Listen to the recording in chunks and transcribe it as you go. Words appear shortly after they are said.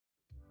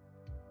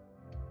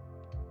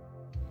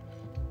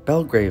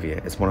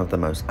Belgravia is one of the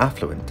most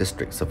affluent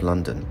districts of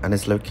London and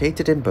is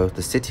located in both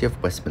the City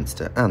of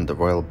Westminster and the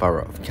Royal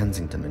Borough of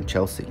Kensington and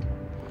Chelsea.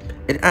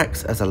 It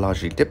acts as a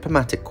largely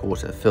diplomatic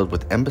quarter filled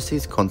with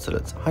embassies,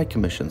 consulates, high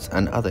commissions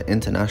and other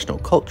international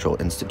cultural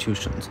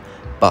institutions,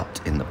 but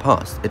in the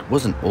past it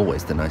wasn't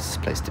always the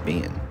nicest place to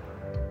be in.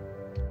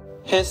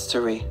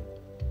 History.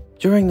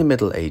 During the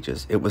Middle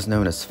Ages, it was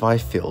known as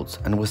Five Fields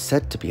and was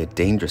said to be a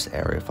dangerous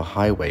area for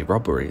highway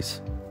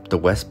robberies. The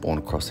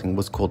Westbourne crossing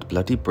was called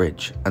Bloody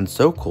Bridge, and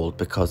so called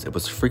because it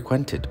was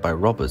frequented by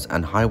robbers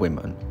and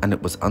highwaymen, and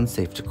it was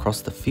unsafe to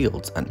cross the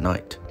fields at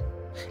night.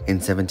 In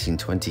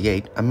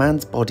 1728, a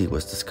man's body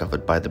was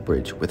discovered by the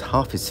bridge with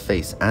half his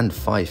face and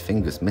 5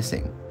 fingers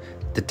missing.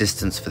 The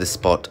distance for this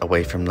spot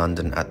away from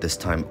London at this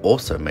time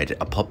also made it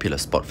a popular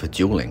spot for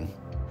duelling.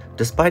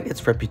 Despite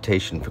its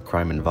reputation for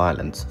crime and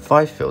violence,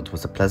 Five Fields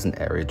was a pleasant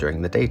area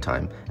during the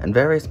daytime, and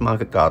various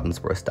market gardens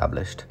were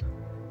established.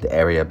 The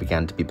area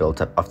began to be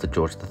built up after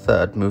George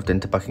III moved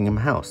into Buckingham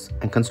House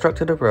and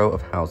constructed a row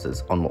of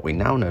houses on what we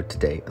now know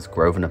today as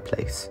Grosvenor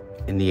Place.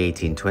 In the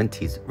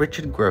 1820s,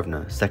 Richard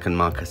Grosvenor, 2nd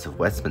Marquess of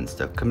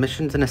Westminster,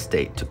 commissioned an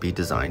estate to be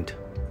designed.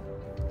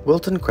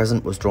 Wilton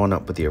Crescent was drawn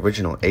up with the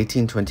original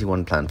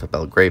 1821 plan for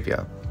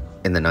Belgravia.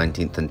 In the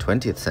 19th and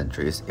 20th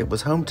centuries, it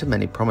was home to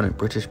many prominent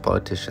British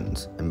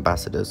politicians,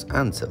 ambassadors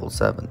and civil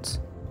servants.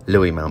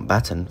 Louis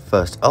Mountbatten,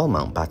 1st Earl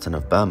Mountbatten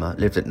of Burma,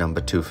 lived at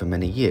number 2 for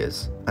many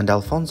years, and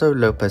Alfonso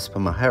Lopez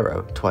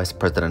Pomajero, twice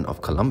President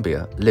of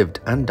Colombia, lived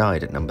and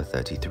died at number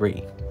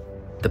 33.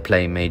 The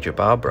play Major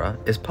Barbara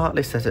is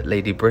partly set at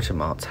Lady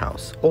Britomart's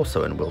house,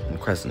 also in Wilton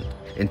Crescent.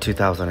 In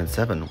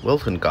 2007,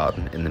 Wilton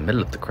Garden, in the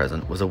middle of the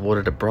Crescent, was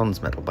awarded a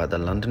bronze medal by the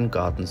London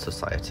Garden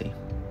Society.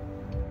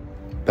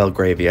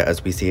 Belgravia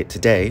as we see it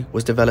today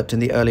was developed in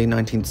the early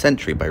 19th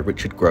century by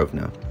Richard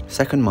Grosvenor,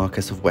 2nd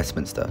Marquess of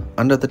Westminster,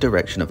 under the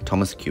direction of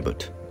Thomas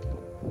Cubitt.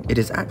 It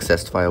is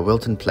accessed via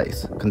Wilton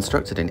Place,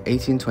 constructed in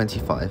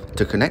 1825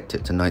 to connect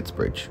it to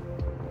Knightsbridge.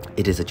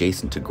 It is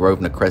adjacent to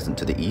Grosvenor Crescent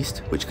to the east,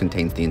 which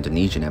contains the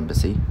Indonesian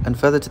embassy, and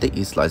further to the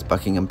east lies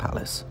Buckingham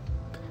Palace.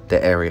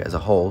 The area as a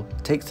whole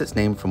takes its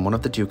name from one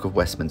of the Duke of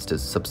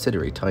Westminster's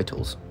subsidiary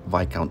titles,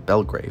 Viscount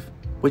Belgrave,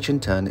 which in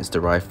turn is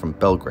derived from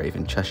Belgrave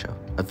in Cheshire,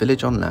 a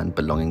village on land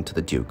belonging to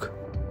the Duke.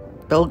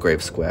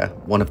 Belgrave Square,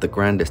 one of the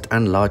grandest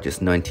and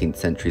largest 19th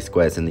century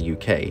squares in the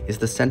UK, is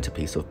the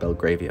centrepiece of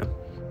Belgravia.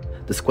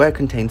 The square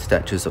contains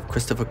statues of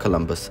Christopher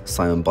Columbus,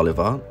 Simon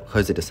Bolivar,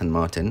 José de San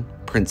Martin,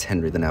 Prince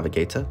Henry the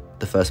Navigator,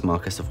 the 1st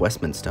Marquess of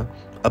Westminster,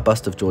 a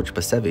bust of George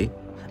Perceval,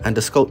 and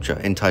a sculpture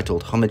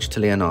entitled Homage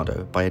to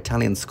Leonardo by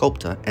Italian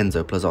sculptor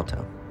Enzo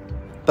Plazzotto.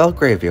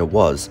 Belgravia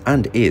was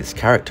and is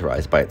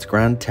characterized by its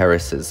grand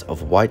terraces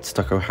of white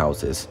stucco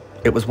houses.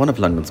 It was one of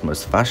London's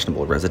most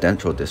fashionable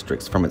residential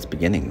districts from its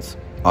beginnings.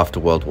 After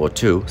World War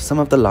II, some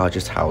of the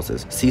largest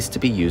houses ceased to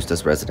be used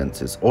as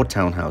residences or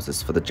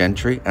townhouses for the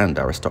gentry and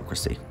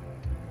aristocracy.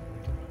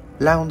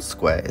 Lowndes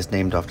Square is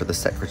named after the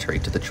Secretary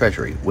to the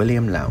Treasury,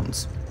 William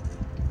Lowndes.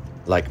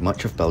 Like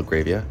much of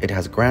Belgravia, it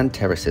has grand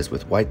terraces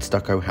with white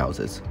stucco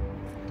houses.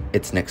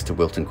 It's next to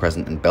Wilton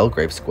Crescent and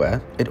Belgrave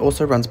Square. It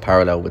also runs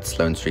parallel with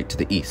Sloane Street to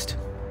the east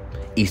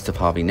of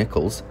Harvey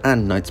Nichols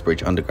and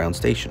Knightsbridge Underground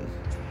Station.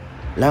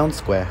 Lowndes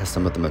Square has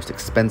some of the most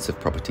expensive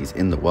properties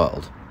in the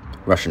world.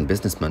 Russian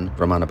businessman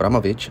Roman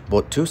Abramovich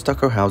bought 2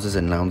 stucco houses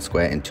in Lowndes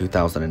Square in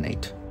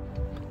 2008.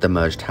 The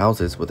merged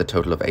houses, with a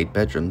total of 8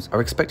 bedrooms,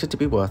 are expected to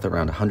be worth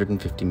around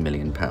 £150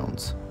 million,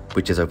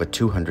 which is over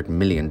 $200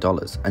 million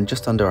and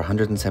just under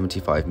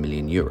 175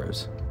 million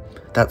euros.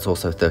 That's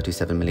also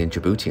 37 million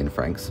Djiboutian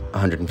francs,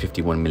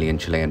 151 million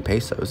Chilean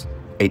pesos,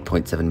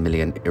 8.7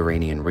 million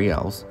Iranian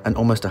rials, and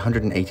almost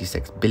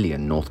 186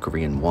 billion North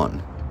Korean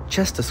won.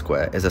 Chester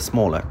Square is a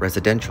smaller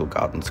residential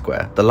garden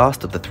square, the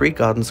last of the 3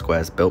 garden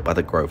squares built by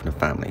the Grosvenor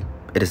family.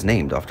 It is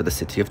named after the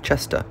city of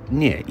Chester,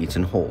 near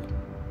Eaton Hall.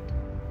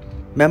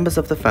 Members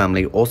of the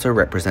family also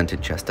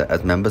represented Chester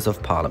as members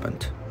of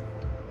Parliament.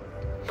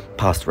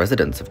 Past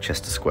residents of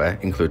Chester Square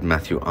include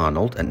Matthew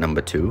Arnold at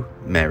number 2,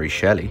 Mary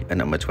Shelley at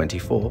number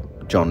 24,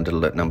 John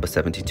Little at number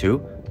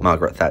 72,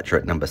 Margaret Thatcher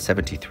at number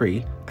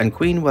 73, and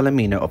Queen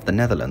Wilhelmina of the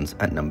Netherlands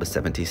at number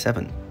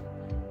 77.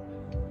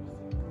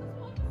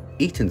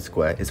 Eaton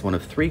Square is one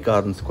of 3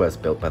 garden squares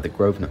built by the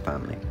Grosvenor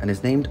family and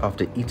is named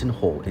after Eaton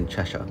Hall in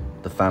Cheshire,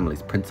 the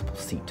family's principal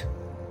seat.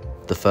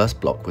 The first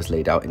block was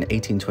laid out in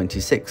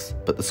 1826,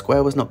 but the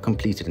square was not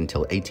completed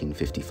until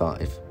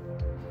 1855.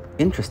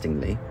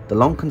 Interestingly, the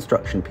long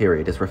construction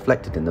period is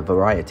reflected in the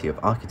variety of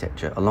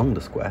architecture along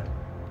the square.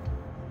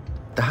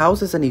 The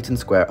houses in Eaton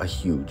Square are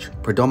huge,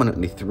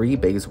 predominantly 3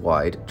 bays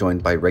wide,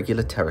 joined by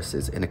regular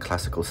terraces in a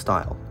classical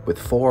style, with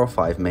 4 or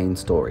 5 main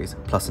stories,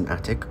 plus an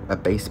attic, a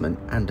basement,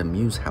 and a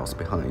mews house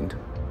behind.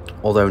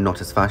 Although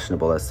not as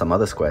fashionable as some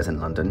other squares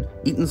in London,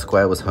 Eaton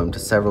Square was home to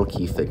several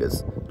key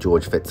figures.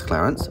 George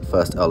Fitzclarence,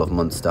 1st Earl of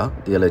Munster,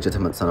 the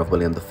illegitimate son of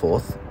William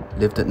IV,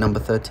 lived at number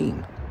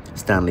 13.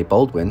 Stanley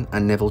Baldwin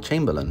and Neville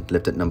Chamberlain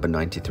lived at number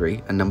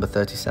 93 and number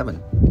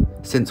 37.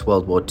 Since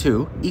World War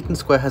II, Eaton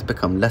Square has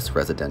become less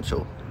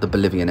residential. The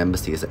Bolivian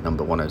embassy is at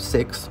number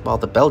 106, while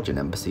the Belgian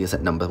embassy is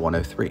at number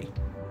 103.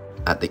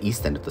 At the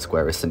east end of the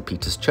square is St.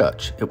 Peter's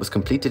Church. It was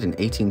completed in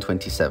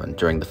 1827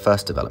 during the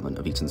first development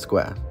of Eaton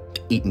Square.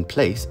 Eaton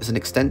Place is an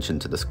extension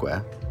to the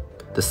square.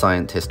 The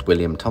scientist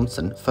William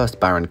Thomson, 1st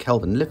Baron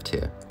Kelvin, lived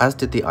here, as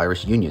did the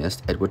Irish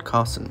Unionist Edward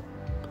Carson.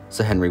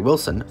 Sir Henry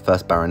Wilson,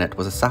 1st Baronet,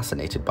 was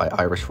assassinated by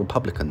Irish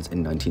Republicans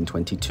in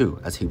 1922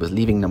 as he was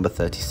leaving number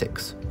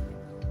 36.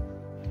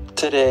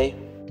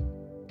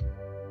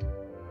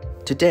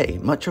 Today,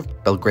 much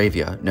of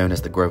Belgravia, known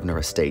as the Grosvenor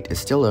Estate, is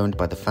still owned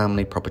by the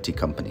family property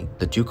company,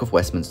 the Duke of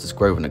Westminster's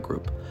Grosvenor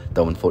Group,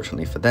 though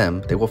unfortunately for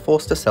them, they were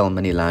forced to sell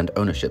many land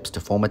ownerships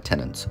to former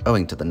tenants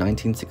owing to the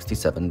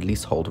 1967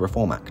 Leasehold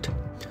Reform Act.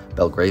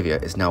 Belgravia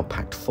is now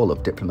packed full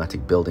of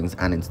diplomatic buildings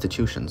and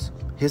institutions.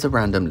 Here's a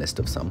random list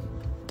of some.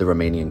 The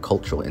Romanian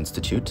Cultural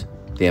Institute,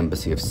 the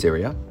Embassy of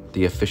Syria,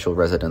 the official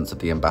residence of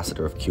the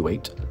Ambassador of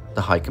Kuwait,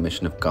 the High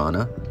Commission of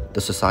Ghana,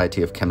 the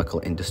Society of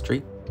Chemical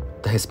Industry,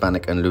 the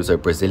Hispanic and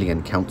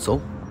Luso-Brazilian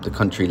Council, the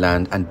Country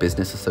Land and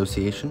Business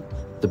Association,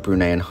 the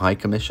Bruneian High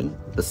Commission,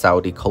 the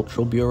Saudi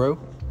Cultural Bureau,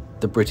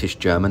 the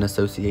British-German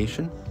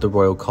Association, the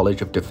Royal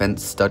College of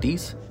Defence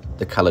Studies,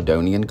 the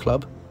Caledonian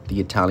Club, the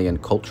Italian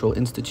Cultural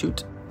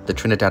Institute, the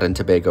Trinidad and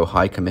Tobago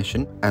High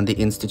Commission, and the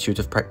Institute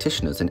of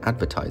Practitioners in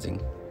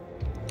Advertising.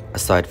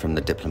 Aside from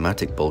the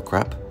diplomatic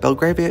bullcrap,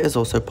 Belgravia is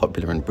also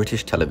popular in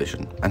British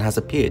television and has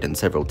appeared in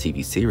several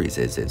TV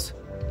series.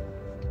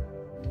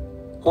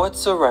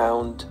 What's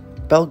around?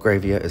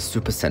 Belgravia is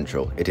super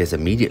central. It is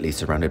immediately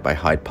surrounded by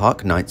Hyde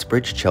Park,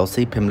 Knightsbridge,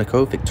 Chelsea,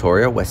 Pimlico,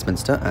 Victoria,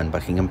 Westminster, and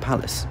Buckingham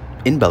Palace.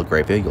 In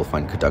Belgravia, you'll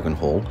find Cadogan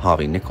Hall,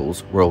 Harvey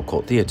Nichols, Royal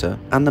Court Theatre,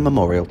 and the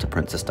Memorial to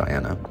Princess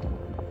Diana.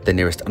 The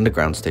nearest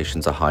underground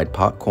stations are Hyde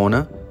Park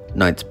Corner,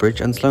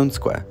 Knightsbridge, and Sloane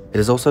Square. It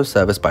is also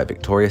serviced by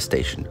Victoria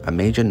Station, a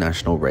major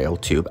national rail,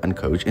 tube, and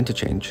coach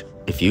interchange.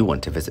 If you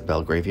want to visit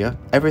Belgravia,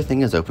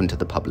 everything is open to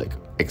the public,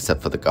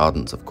 except for the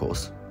gardens, of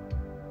course.